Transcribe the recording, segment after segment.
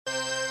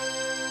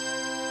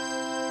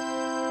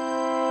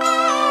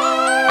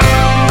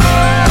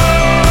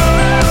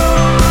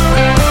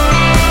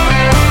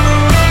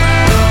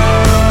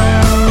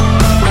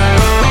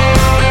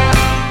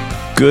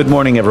Good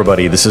morning,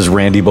 everybody. This is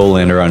Randy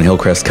Bolander on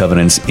Hillcrest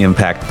Covenant's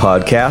Impact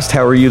Podcast.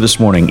 How are you this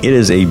morning? It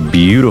is a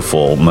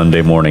beautiful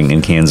Monday morning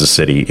in Kansas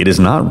City. It is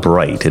not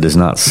bright. It is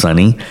not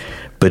sunny,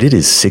 but it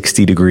is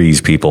 60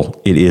 degrees,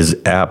 people. It is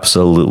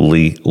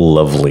absolutely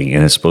lovely,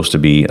 and it's supposed to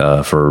be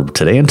for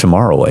today and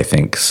tomorrow, I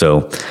think.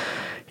 So,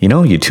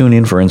 you tune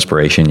in for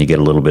inspiration, you get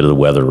a little bit of the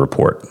weather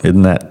report.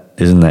 Isn't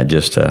that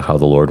just how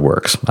the Lord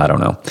works? I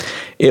don't know.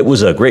 It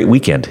was a great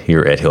weekend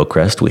here at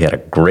Hillcrest. We had a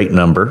great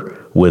number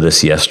with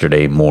us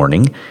yesterday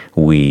morning.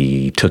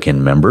 We took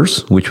in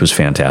members, which was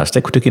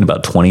fantastic. We took in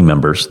about 20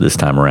 members this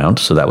time around,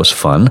 so that was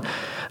fun.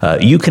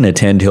 You can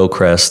attend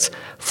Hillcrest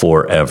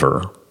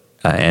forever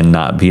and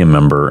not be a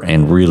member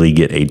and really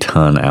get a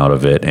ton out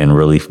of it and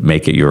really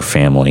make it your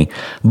family.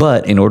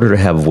 But in order to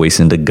have voice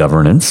into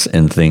governance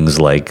and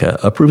things like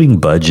approving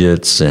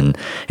budgets and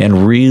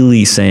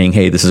really saying,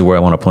 hey, this is where I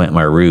want to plant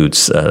my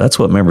roots, that's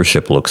what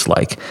membership looks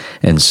like.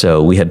 And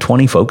so we had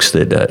 20 folks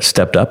that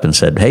stepped up and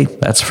said, hey,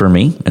 that's for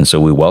me. And so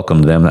we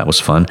welcomed them. That was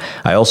fun.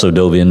 I also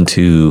dove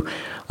into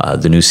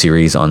the new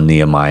series on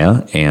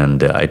Nehemiah,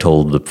 and I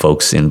told the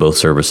folks in both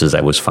services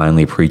I was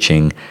finally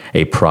preaching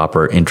a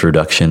proper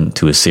introduction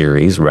to a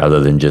series rather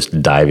than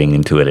just diving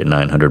into it at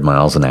 900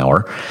 miles an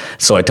hour.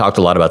 So I talked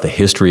a lot about the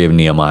history of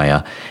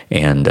Nehemiah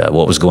and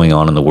what was going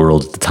on in the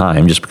world at the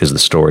time, just because the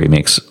story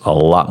makes a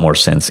lot more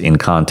sense in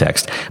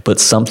context. But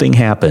something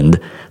happened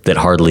that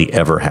hardly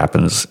ever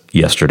happens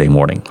yesterday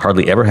morning,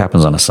 hardly ever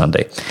happens on a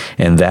Sunday,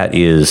 and that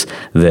is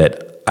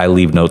that I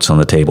leave notes on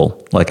the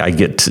table. Like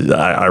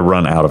I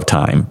run out of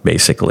time,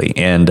 basically.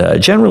 And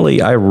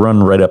generally, I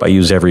run right up. I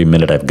use every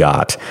minute I've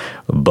got,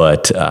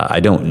 but I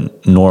don't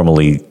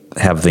normally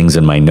have things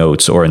in my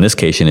notes, or in this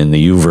case, in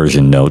the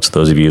YouVersion notes.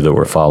 Those of you that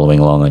were following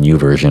along on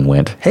YouVersion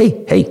went,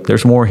 hey,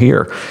 there's more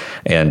here.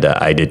 And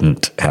I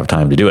didn't have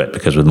time to do it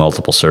because with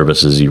multiple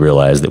services, you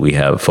realize that we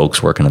have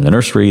folks working in the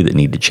nursery that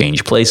need to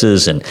change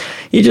places, and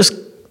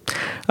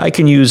I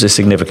can use a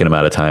significant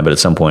amount of time, but at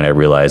some point I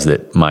realized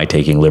that my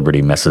taking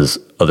liberty messes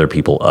other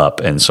people up,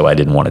 and so I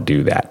didn't want to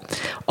do that.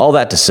 All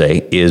that to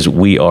say is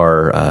we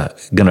are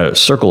going to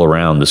circle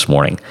around this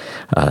morning.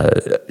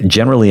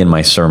 Generally in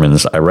my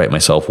sermons, I write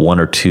myself one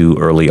or two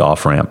early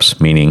off-ramps,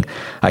 meaning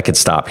I could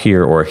stop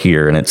here or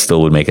here, and it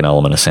still would make an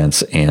element of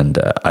sense. And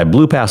I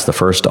blew past the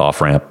first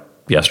off-ramp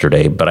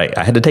yesterday, but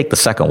I had to take the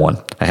second one.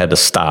 I had to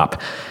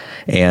stop.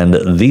 And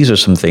these are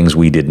some things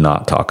we did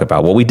not talk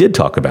about. What we did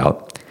talk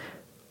about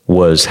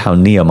was how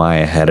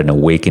Nehemiah had an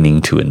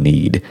awakening to a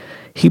need.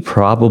 He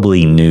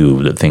probably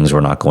knew that things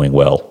were not going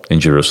well in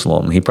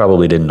Jerusalem. He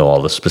probably didn't know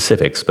all the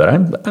specifics, but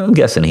I'm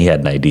guessing he had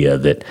an idea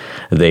that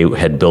they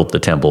had built the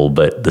temple,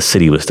 but the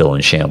city was still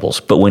in shambles.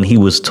 But when he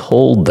was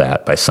told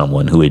that by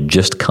someone who had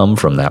just come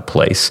from that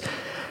place,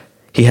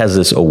 he has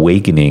this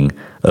awakening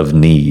of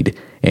need,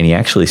 and he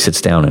actually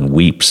sits down and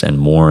weeps and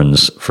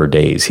mourns for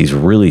days. He's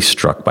really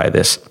struck by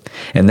this,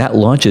 and that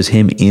launches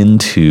him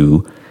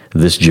into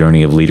this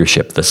journey of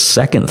leadership. The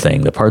second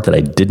thing, the part that I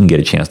didn't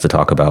get a chance to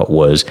talk about,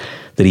 was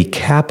that he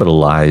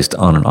capitalized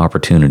on an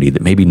opportunity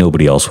that maybe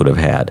nobody else would have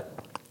had.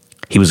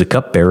 He was a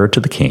cupbearer to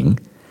the king,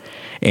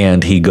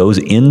 and he goes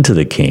into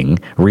the king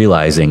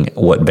realizing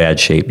what bad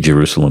shape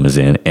Jerusalem is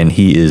in, and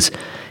he's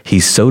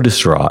so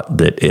distraught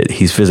that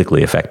he's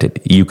physically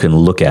affected. You can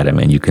look at him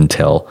and you can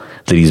tell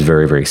that he's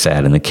very, very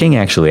sad. And the king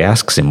actually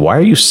asks him, why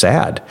are you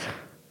sad?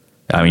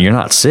 I mean, you're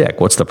not sick.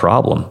 What's the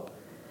problem?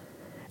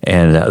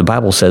 And the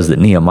Bible says that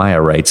Nehemiah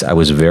writes, I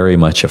was very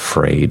much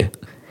afraid.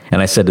 And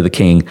I said to the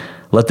king,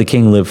 let the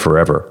king live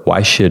forever.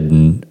 Why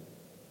should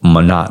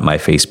not my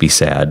face be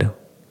sad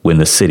when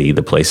the city,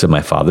 the place of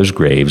my father's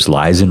graves,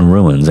 lies in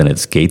ruins and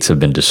its gates have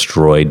been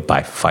destroyed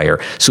by fire?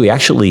 So he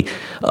actually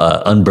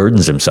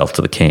unburdens himself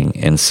to the king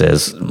and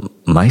says,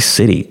 my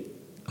city,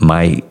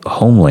 my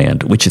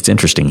homeland, which it's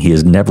interesting, he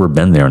has never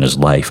been there in his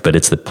life, but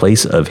it's the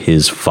place of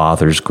his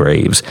father's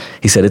graves.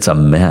 He said, it's a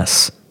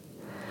mess.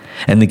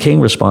 And the king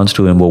responds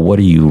to him, well, what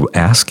are you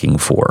asking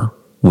for?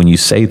 When you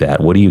say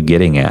that, what are you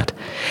getting at?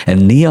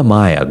 And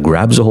Nehemiah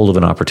grabs a hold of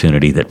an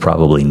opportunity that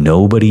probably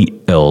nobody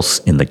else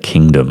in the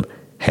kingdom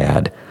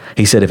had.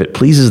 He said, if it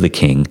pleases the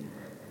king,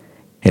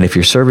 and if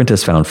your servant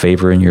has found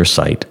favor in your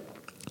sight,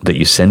 that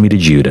you send me to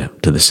Judah,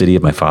 to the city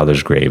of my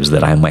father's graves,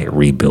 that I might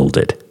rebuild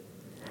it.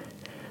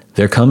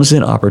 There comes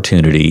an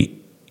opportunity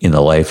in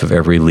the life of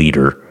every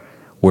leader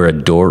where a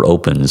door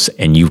opens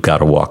and you've got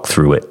to walk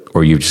through it,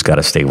 or you've just got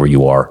to stay where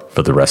you are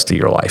for the rest of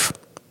your life.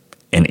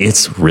 And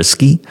it's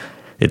risky.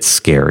 It's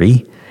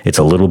scary. It's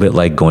a little bit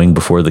like going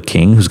before the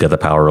king who's got the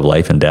power of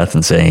life and death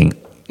and saying,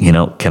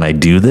 can I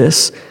do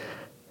this?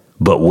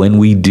 But when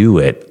we do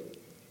it,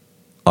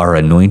 our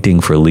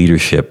anointing for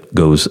leadership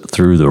goes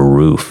through the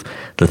roof.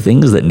 The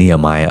things that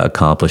Nehemiah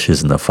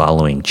accomplishes in the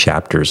following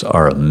chapters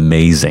are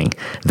amazing.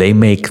 They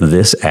make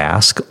this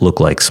ask look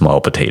like small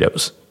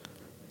potatoes.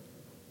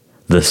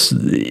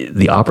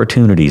 The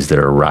opportunities that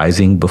are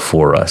rising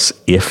before us,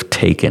 if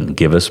taken,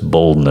 give us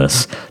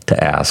boldness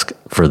to ask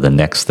for the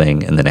next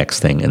thing and the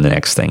next thing and the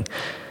next thing.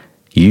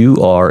 You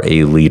are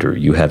a leader.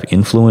 You have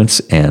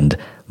influence and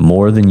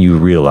more than you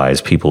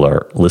realize, people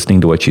are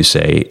listening to what you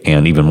say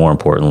and, even more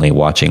importantly,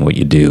 watching what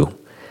you do.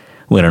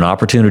 When an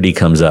opportunity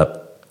comes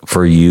up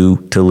for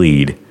you to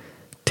lead,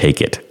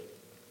 take it.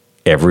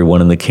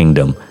 Everyone in the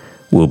kingdom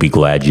will be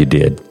glad you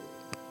did.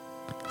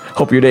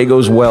 Hope your day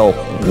goes well.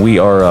 We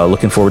are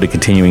looking forward to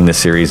continuing this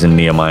series in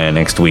Nehemiah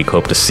next week.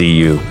 Hope to see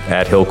you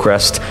at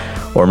Hillcrest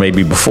or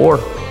maybe before.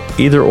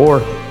 Either or.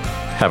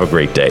 Have a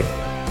great day.